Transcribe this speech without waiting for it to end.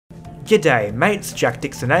G'day mates,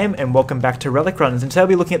 Jactic's the name, and welcome back to Relic Runs, and today we'll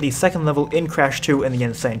be looking at the second level in Crash 2 in the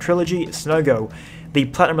N.Sane Trilogy, Snow Go. The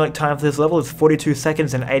Platinum Relic time for this level is 42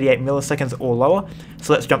 seconds and 88 milliseconds or lower,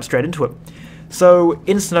 so let's jump straight into it. So,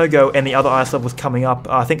 in Snow Go and the other ice levels coming up,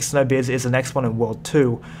 I think Snow Biz is the next one in World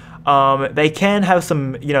 2. They can have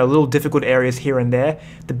some, little difficult areas here and there.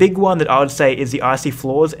 The big one that I would say is the icy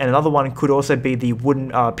floors, and another one could also be the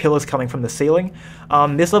wooden pillars coming from the ceiling.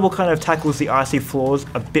 This level kind of tackles the icy floors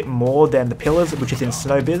a bit more than the pillars, which is in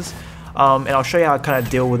Snow Biz. And I'll show you how I kind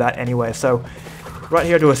of deal with that anyway. So, right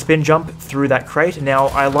here I do a spin jump through that crate. Now,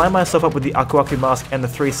 I line myself up with the Aku Aku mask and the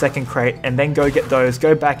 3-second crate, and then go get those,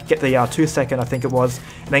 go back, get the 2-second, I think it was,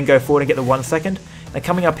 and then go forward and get the 1-second. And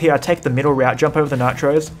coming up here, I take the middle route, jump over the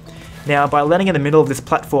nitros. Now, by landing in the middle of this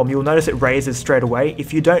platform, you'll notice it raises straight away.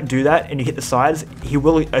 If you don't do that and you hit the sides, he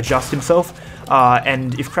will adjust himself,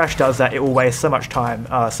 and if Crash does that, it will waste so much time.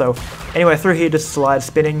 So anyway, through here, just slide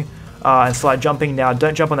spinning and slide jumping. Now,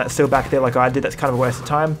 don't jump on that sill back there like I did, that's kind of a waste of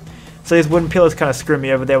time. So these wooden pillars kind of screw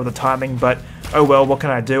me over there with the timing, but oh well, what can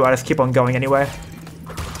I do? I just keep on going anyway.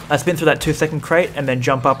 I spin through that 2-second crate and then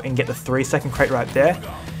jump up and get the 3-second crate right there.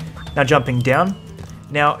 Now jumping down.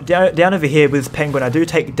 Now, down over here with this penguin, I do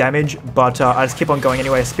take damage, but I just keep on going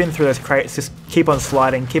anyway. Spin through those crates, just keep on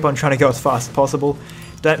sliding, keep on trying to go as fast as possible.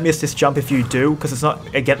 Don't miss this jump if you do, because it's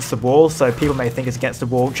not against the wall, so people may think it's against the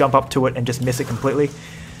wall. Jump up to it and just miss it completely.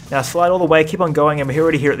 Now slide all the way, keep on going, and we're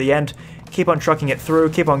already here at the end. Keep on trucking it through,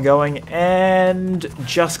 keep on going, and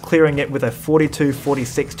just clearing it with a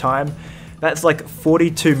 42:46 time. That's like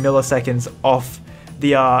 42 milliseconds off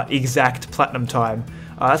the exact platinum time.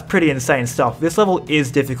 That's pretty insane stuff. This level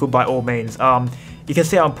is difficult by all means. You can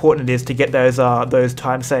see how important it is to get those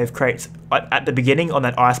time save crates at the beginning on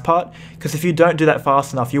that ice part, because if you don't do that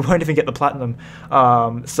fast enough, you won't even get the platinum.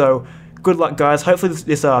 So good luck, guys. Hopefully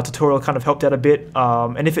this tutorial kind of helped out a bit,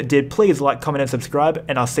 and if it did, please like, comment, and subscribe,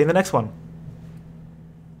 and I'll see you in the next one.